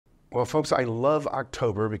Well, folks, I love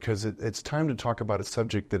October because it's time to talk about a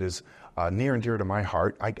subject that is near and dear to my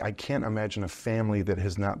heart. I can't imagine a family that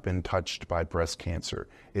has not been touched by breast cancer.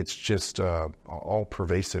 It's just all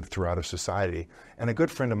pervasive throughout our society. And a good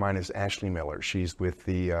friend of mine is Ashley Miller. She's with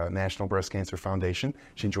the National Breast Cancer Foundation.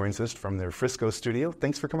 She joins us from their Frisco studio.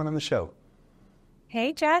 Thanks for coming on the show.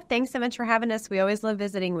 Hey, Jeff. Thanks so much for having us. We always love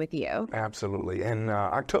visiting with you. Absolutely. And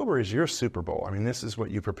October is your Super Bowl. I mean, this is what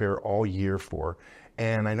you prepare all year for.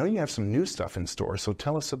 And I know you have some new stuff in store. So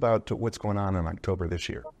tell us about what's going on in October this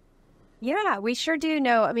year. Yeah, we sure do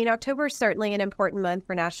know. I mean, October is certainly an important month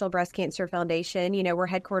for National Breast Cancer Foundation. You know, we're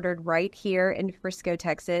headquartered right here in Frisco,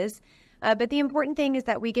 Texas. But the important thing is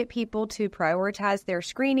that we get people to prioritize their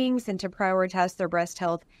screenings and to prioritize their breast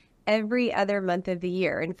health every other month of the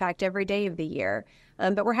year. In fact, every day of the year.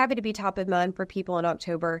 But we're happy to be top of mind for people in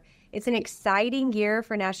October. It's an exciting year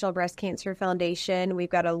for National Breast Cancer Foundation. We've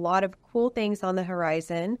got a lot of cool things on the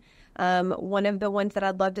horizon. One of the ones that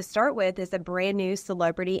I'd love to start with is a brand new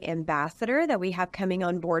celebrity ambassador that we have coming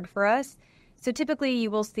on board for us. So typically you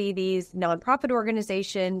will see these nonprofit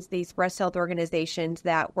organizations, these breast health organizations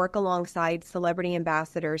that work alongside celebrity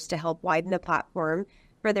ambassadors to help widen the platform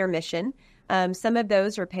for their mission. Some of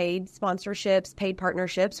those are paid sponsorships, paid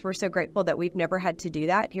partnerships. We're so grateful that we've never had to do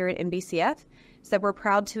that here at NBCF. So we're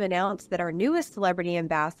proud to announce that our newest celebrity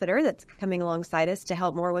ambassador that's coming alongside us to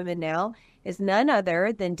help more women now is none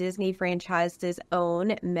other than Disney franchise's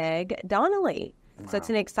own Meg Donnelly. Wow. So it's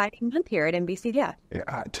an exciting month here at NBCF.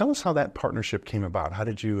 Yeah, tell us how that partnership came about. How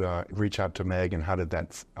did you reach out to Meg and how did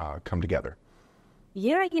that come together?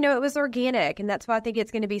 Yeah, you know, it was organic, and that's why I think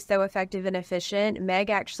it's going to be so effective and efficient. Meg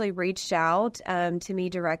actually reached out to me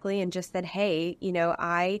directly and just said, hey, you know,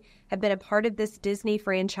 I have been a part of this Disney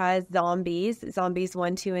franchise, Zombies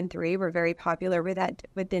 1, 2, and 3. We're very popular with that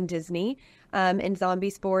within Disney. And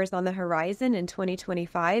Zombies 4 is on the horizon in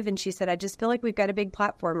 2025. And she said, I just feel like we've got a big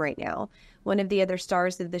platform right now. One of the other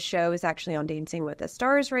stars of the show is actually on Dancing with the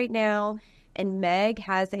Stars right now. And Meg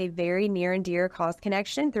has a very near and dear cause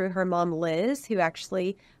connection through her mom, Liz, who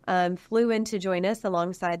actually flew in to join us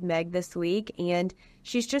alongside Meg this week. And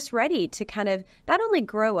she's just ready to kind of not only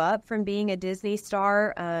grow up from being a Disney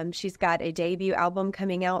star, she's got a debut album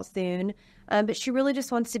coming out soon, but she really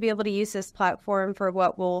just wants to be able to use this platform for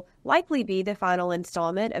what will likely be the final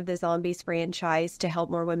installment of the Zombies franchise to help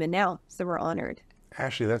more women now. So we're honored.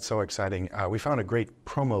 Ashley, that's so exciting. We found a great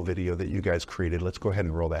promo video that you guys created. Let's go ahead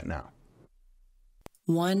and roll that now.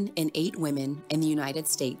 1 in 8 women in the United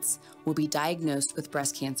States will be diagnosed with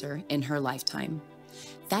breast cancer in her lifetime.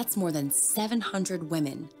 That's more than 700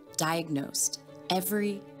 women diagnosed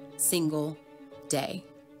every single day.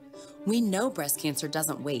 We know breast cancer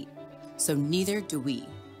doesn't wait, so neither do we.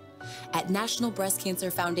 At National Breast Cancer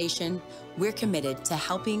Foundation, we're committed to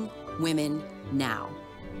helping women now.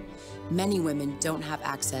 Many women don't have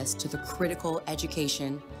access to the critical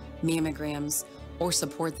education, mammograms, or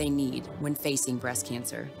support they need when facing breast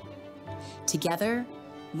cancer. Together,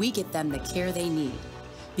 we get them the care they need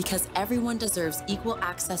because everyone deserves equal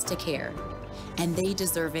access to care, and they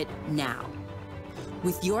deserve it now.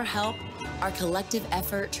 With your help, our collective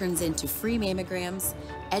effort turns into free mammograms,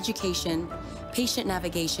 education, patient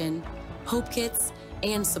navigation, hope kits,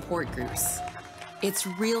 and support groups. It's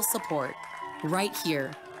real support right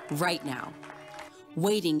here, right now.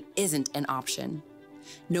 Waiting isn't an option.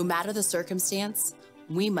 No matter the circumstance,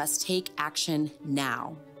 we must take action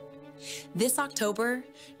now. This October,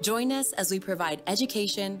 join us as we provide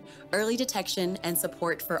education, early detection, and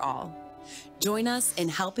support for all. Join us in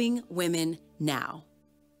helping women now.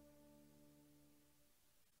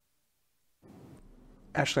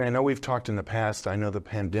 Ashley, I know we've talked in the past. I know the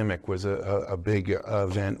pandemic was a big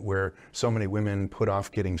event where so many women put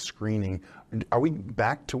off getting screening. Are we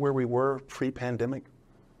back to where we were pre-pandemic?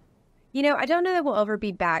 You know, I don't know that we'll ever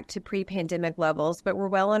be back to pre-pandemic levels, but we're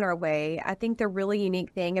well on our way. I think the really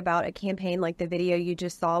unique thing about a campaign like the video you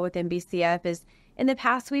just saw with NBCF is in the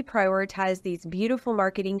past, we prioritized these beautiful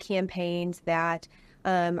marketing campaigns that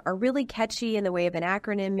are really catchy in the way of an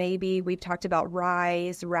acronym, maybe. We've talked about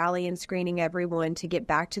RISE, Rally and Screening Everyone, to get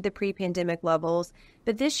back to the pre-pandemic levels.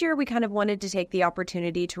 But this year, we kind of wanted to take the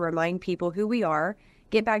opportunity to remind people who we are,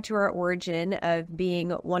 get back to our origin of being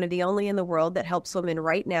one of the only in the world that helps women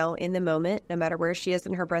right now in the moment, no matter where she is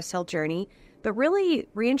in her breast health journey, but really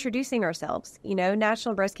reintroducing ourselves. You know,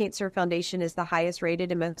 National Breast Cancer Foundation is the highest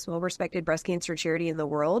rated and most well-respected breast cancer charity in the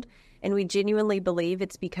world. And we genuinely believe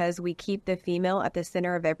it's because we keep the female at the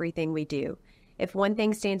center of everything we do. If one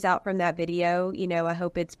thing stands out from that video, you know, I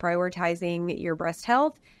hope it's prioritizing your breast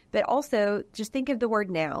health, but also just think of the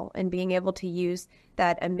word now and being able to use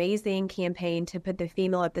that amazing campaign to put the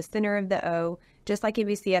female at the center of the O, just like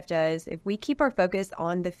NBCF does, if we keep our focus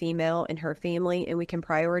on the female and her family and we can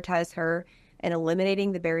prioritize her and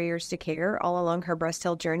eliminating the barriers to care all along her breast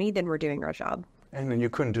health journey, then we're doing our job. And then you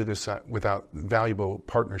couldn't do this without valuable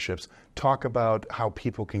partnerships. Talk about how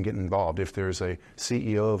people can get involved. If there's a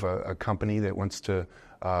CEO of a company that wants to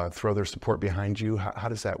throw their support behind you, how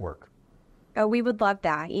does that work? Oh, we would love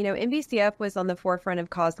that. NBCF was on the forefront of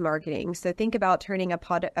cause marketing. So think about turning a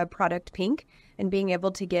product pink and being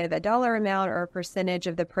able to give a dollar amount or a percentage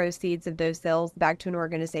of the proceeds of those sales back to an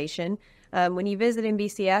organization. When you visit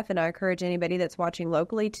NBCF, and I encourage anybody that's watching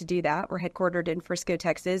locally to do that, we're headquartered in Frisco,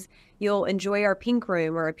 Texas, you'll enjoy our pink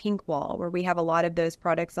room or a pink wall where we have a lot of those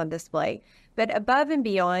products on display. But above and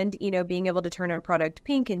beyond, being able to turn our product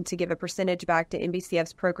pink and to give a percentage back to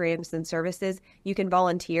NBCF's programs and services, you can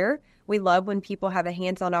volunteer. We love when people have a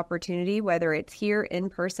hands-on opportunity, whether it's here in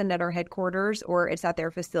person at our headquarters or it's at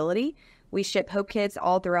their facility. We ship Hope Kits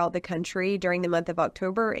all throughout the country during the month of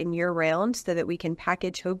October and year-round so that we can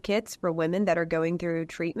package Hope Kits for women that are going through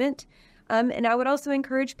treatment. And I would also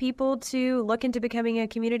encourage people to look into becoming a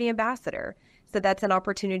community ambassador. So that's an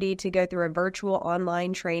opportunity to go through a virtual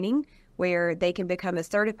online training where they can become a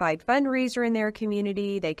certified fundraiser in their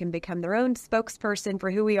community. They can become their own spokesperson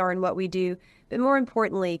for who we are and what we do. But more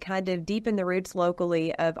importantly, kind of deepen the roots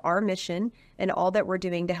locally of our mission and all that we're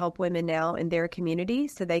doing to help women now in their community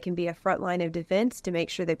so they can be a front line of defense to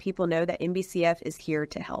make sure that people know that NBCF is here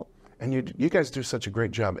to help. And you guys do such a great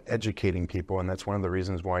job educating people, and that's one of the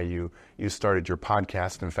reasons why you started your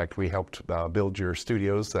podcast. In fact, we helped build your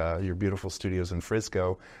studios, your beautiful studios in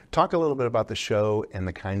Frisco. Talk a little bit about the show and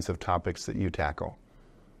the kinds of topics that you tackle.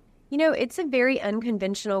 It's a very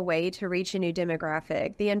unconventional way to reach a new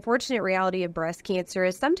demographic. The unfortunate reality of breast cancer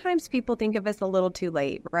is sometimes people think of us a little too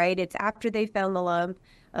late, right? It's after they found the lump,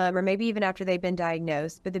 or maybe even after they've been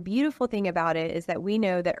diagnosed. But the beautiful thing about it is that we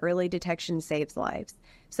know that early detection saves lives.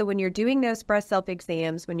 So when you're doing those breast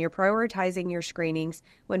self-exams, when you're prioritizing your screenings,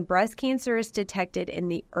 when breast cancer is detected in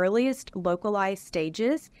the earliest localized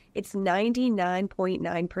stages, it's 99.9%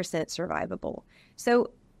 survivable.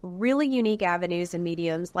 So really unique avenues and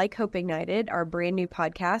mediums like Hope Ignited, our brand new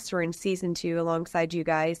podcast, we're in season 2 alongside you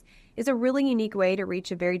guys, is a really unique way to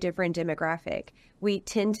reach a very different demographic. We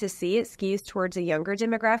tend to see it skews towards a younger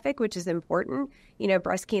demographic, which is important.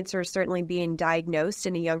 Breast cancer is certainly being diagnosed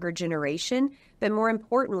in a younger generation, but more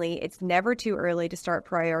importantly, it's never too early to start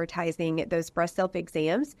prioritizing those breast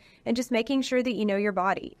self-exams and just making sure that you know your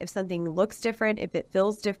body. If something looks different, if it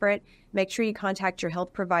feels different, make sure you contact your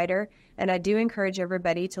health provider. And I do encourage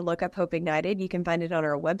everybody to look up Hope Ignited. You can find it on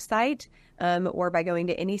our website or by going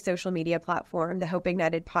to any social media platform. The Hope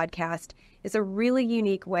Ignited podcast is a really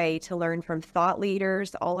unique way to learn from thought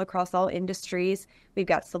leaders all across all industries. We've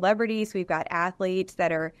got celebrities, we've got athletes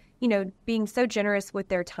that are, being so generous with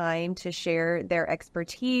their time to share their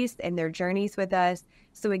expertise and their journeys with us.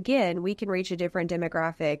 So again, we can reach a different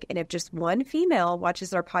demographic. And if just one female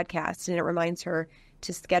watches our podcast and it reminds her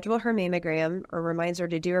to schedule her mammogram or reminds her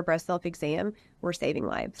to do her breast self-exam, we're saving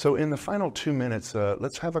lives. So in the final 2 minutes,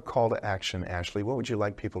 let's have a call to action, Ashley. What would you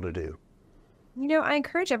like people to do? I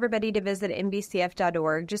encourage everybody to visit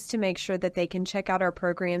nbcf.org just to make sure that they can check out our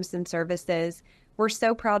programs and services. We're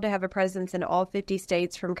so proud to have a presence in all 50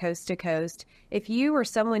 states from coast to coast. If you or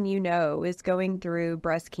someone you know is going through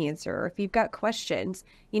breast cancer, or if you've got questions,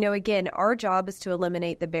 again, our job is to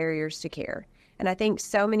eliminate the barriers to care. And I think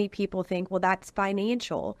so many people think, well, that's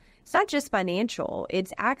financial. It's not just financial.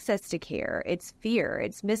 It's access to care. It's fear.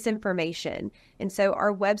 It's misinformation. And so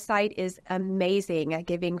our website is amazing at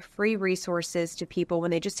giving free resources to people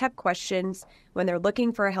when they just have questions, when they're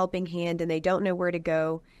looking for a helping hand and they don't know where to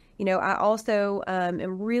go. I also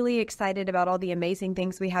am really excited about all the amazing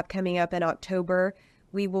things we have coming up in October.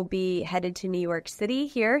 We will be headed to New York City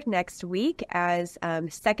here next week as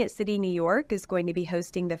Second City, New York is going to be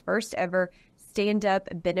hosting the first ever stand-up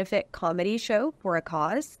benefit comedy show for a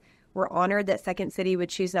cause. We're honored that Second City would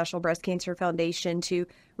choose National Breast Cancer Foundation to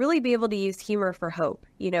really be able to use humor for hope.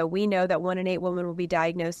 We know that 1 in 8 women will be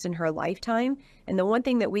diagnosed in her lifetime. And the one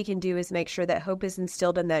thing that we can do is make sure that hope is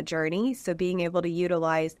instilled in that journey. So being able to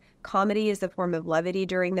utilize comedy as a form of levity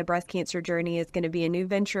during the breast cancer journey is going to be a new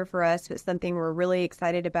venture for us, but something we're really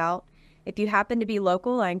excited about. If you happen to be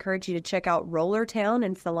local, I encourage you to check out Roller Town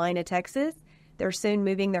in Salina, Texas. They're soon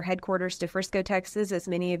moving their headquarters to Frisco, Texas, as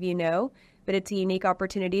many of you know, but it's a unique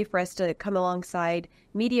opportunity for us to come alongside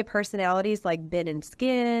media personalities like Ben and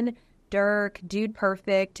Skin, Dirk, Dude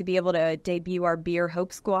Perfect, to be able to debut our Beer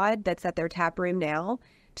Hope Squad that's at their tap room now.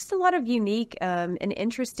 Just a lot of unique and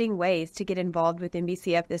interesting ways to get involved with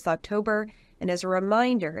NBCF this October. And as a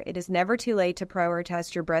reminder, it is never too late to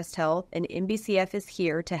prioritize your breast health, and NBCF is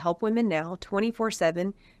here to help women now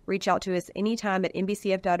 24/7. Reach out to us anytime at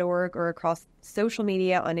nbcf.org or across social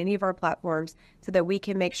media on any of our platforms so that we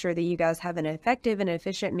can make sure that you guys have an effective and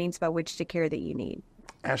efficient means by which to care that you need.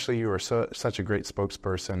 Ashley, you are such a great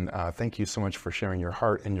spokesperson. Thank you so much for sharing your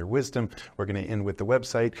heart and your wisdom. We're going to end with the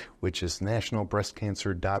website, which is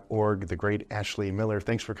nationalbreastcancer.org. The great Ashley Miller.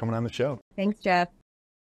 Thanks for coming on the show. Thanks, Jeff.